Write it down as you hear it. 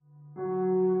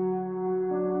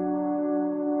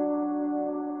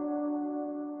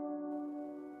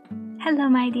Hello,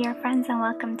 my dear friends, and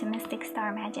welcome to Mystic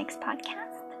Star Magic's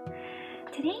podcast.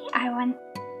 Today,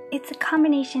 it's a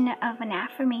combination of an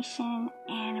affirmation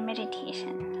and a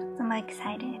meditation. So I'm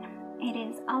excited. It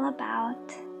is all about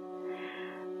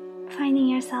finding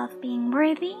yourself being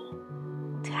worthy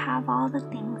to have all the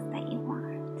things that you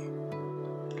want,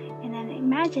 and then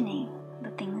imagining the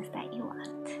things that you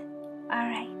want. All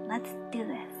right, let's do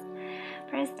this.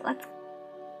 First, let's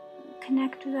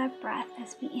connect with our breath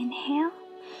as we inhale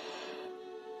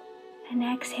and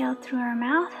exhale through our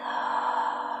mouth.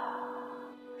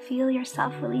 Feel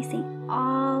yourself releasing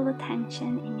all the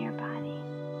tension in your body.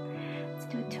 Let's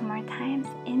do it 2 more times.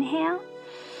 Inhale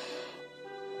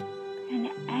and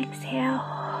exhale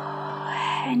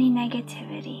any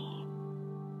negativity.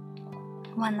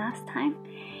 One last time.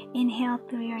 Inhale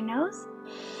through your nose.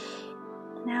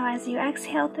 Now as you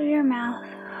exhale through your mouth,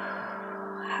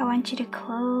 I want you to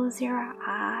close your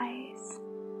eyes.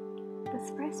 This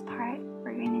first part,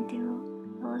 we're going to do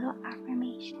a little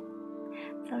affirmation.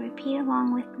 So repeat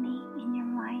along with me in your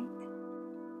mind.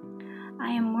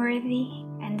 I am worthy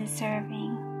and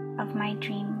deserving of my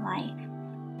dream life.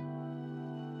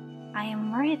 I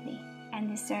am worthy and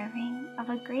deserving of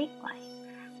a great life.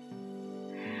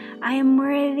 I am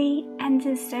worthy and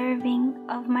deserving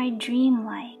of my dream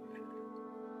life.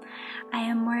 I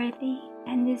am worthy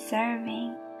and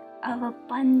deserving of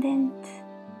abundant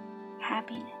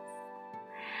happiness.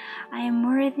 I am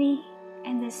worthy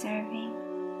and deserving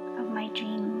of my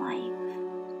dream life.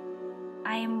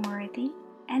 I am worthy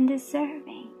and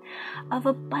deserving of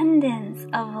abundance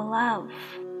of love.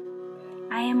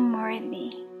 I am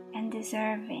worthy and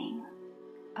deserving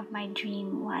of my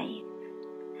dream life.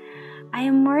 I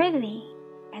am worthy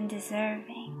and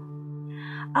deserving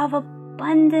of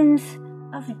abundance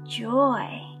of joy.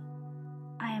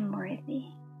 I am worthy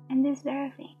and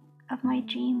deserving of my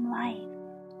dream life.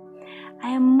 I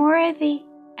am worthy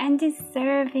and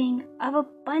deserving of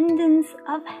abundance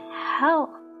of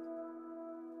health.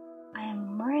 I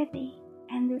am worthy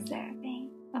and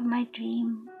deserving of my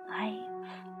dream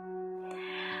life.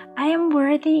 I am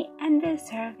worthy and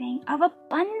deserving of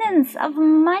abundance of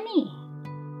money.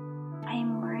 I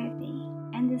am worthy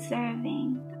and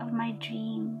deserving of my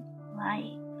dream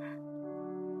life.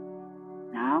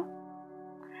 Now,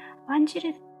 I want you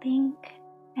to think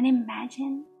and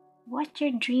imagine what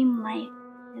your dream life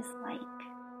is like.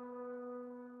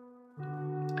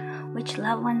 Which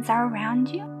loved ones are around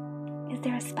you? Is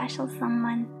there a special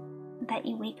someone that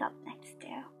you wake up next to?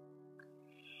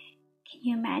 Can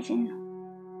you imagine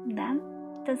them?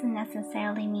 It doesn't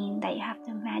necessarily mean that you have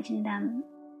to imagine them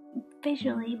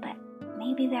visually, but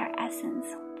maybe their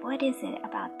essence. What is it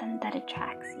about them that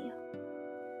attracts you?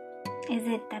 Is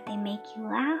it that they make you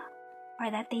laugh, or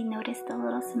that they notice the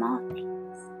little small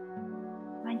things?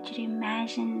 I want you to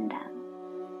imagine them.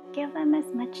 Give them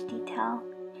as much detail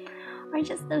or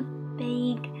just a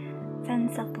vague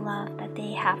sense of love that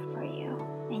they have for you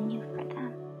and you for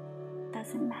them.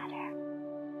 Doesn't matter.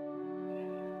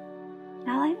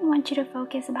 Now I want you to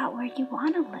focus about where you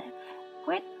want to live.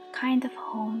 What kind of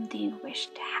home do you wish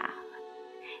to have?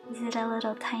 Is it a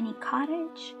little tiny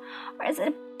cottage, or is it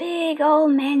a big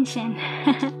old mansion?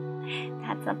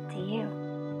 That's up to you.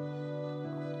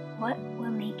 What will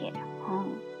make it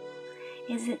home?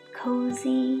 Is it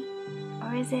cozy,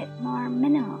 or is it more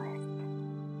minimalist?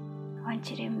 I want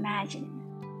you to imagine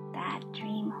that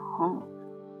dream home.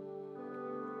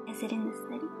 Is it in the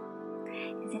city?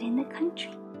 Is it in the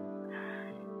country?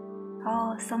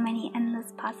 Oh, so many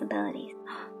endless possibilities.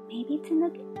 Maybe it's in the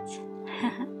beach.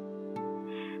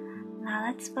 Now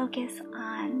let's focus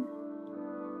on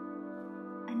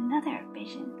another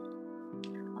vision.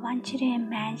 I want you to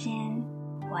imagine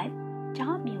what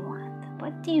job you want.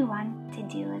 What do you want to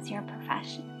do as your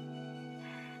profession?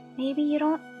 Maybe you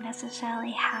don't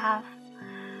necessarily have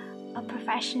a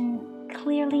profession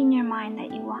clearly in your mind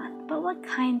that you want, but what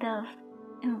kind of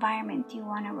environment do you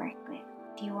want to work with?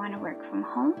 Do you want to work from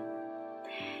home?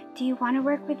 Do you want to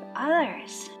work with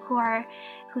others who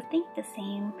think the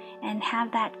same and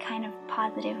have that kind of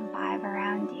positive vibe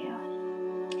around you?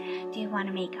 Do you want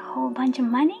to make a whole bunch of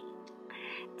money?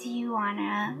 Do you want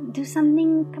to do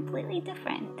something completely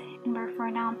different and work for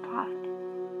a nonprofit?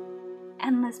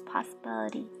 Endless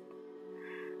possibilities.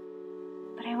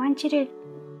 But I want you to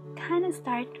kind of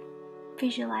start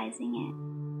visualizing it.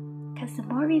 Because the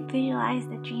more we visualize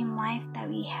the dream life that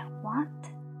we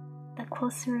want, the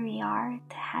closer we are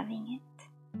to having it.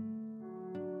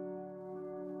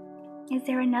 Is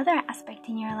there another aspect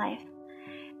in your life?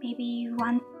 Maybe you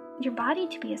want your body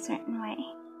to be a certain way.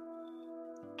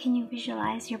 Can you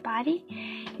visualize your body?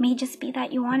 It may just be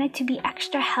that you want it to be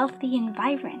extra healthy and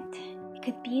vibrant. It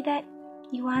could be that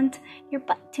You want your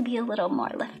butt to be a little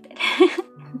more lifted.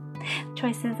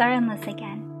 Choices are endless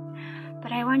again.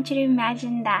 But I want you to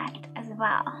imagine that as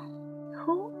well.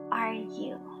 Who are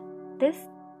you? This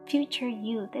future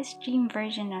you, this dream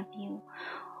version of you.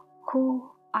 Who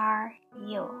are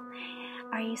you?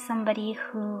 Are you somebody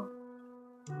who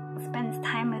spends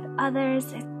time with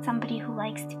others? Is somebody who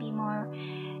likes to be more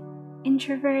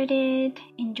introverted,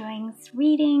 enjoying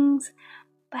readings?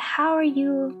 But how are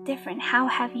you different? How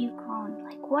have you grown?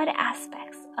 Like, what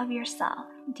aspects of yourself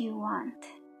do you want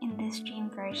in this dream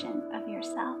version of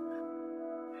yourself?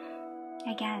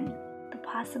 Again, the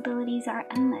possibilities are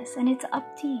endless, and it's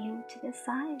up to you to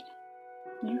decide.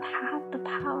 You have the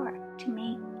power to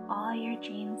make all your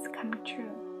dreams come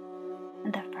true.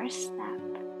 And the first step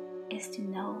is to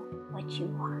know what you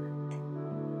want.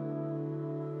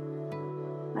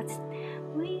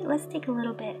 Let's take a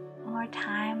little bit more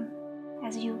time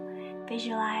as you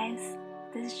visualize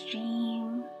this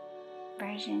dream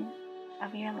version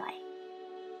of your life.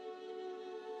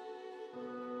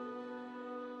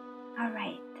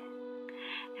 Alright,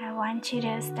 I want you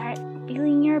to start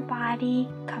feeling your body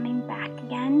coming back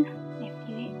again. If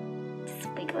you just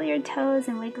wiggle your toes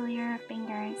and wiggle your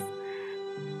fingers.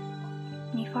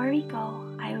 Before we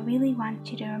go, I really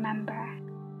want you to remember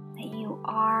that you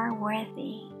are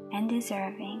worthy and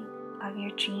deserving of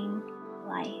your dream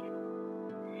life.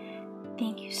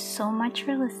 Thank you so much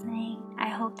for listening. I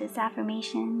hope this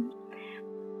affirmation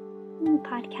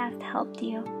podcast helped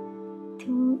you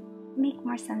to make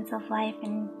more sense of life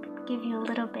and give you a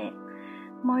little bit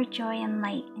more joy and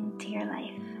light into your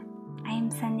life. I am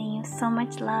sending you so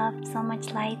much love, so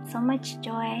much light, so much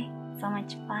joy, so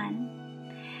much fun.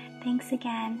 Thanks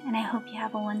again, and I hope you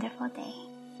have a wonderful day.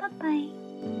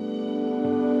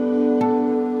 Bye-bye.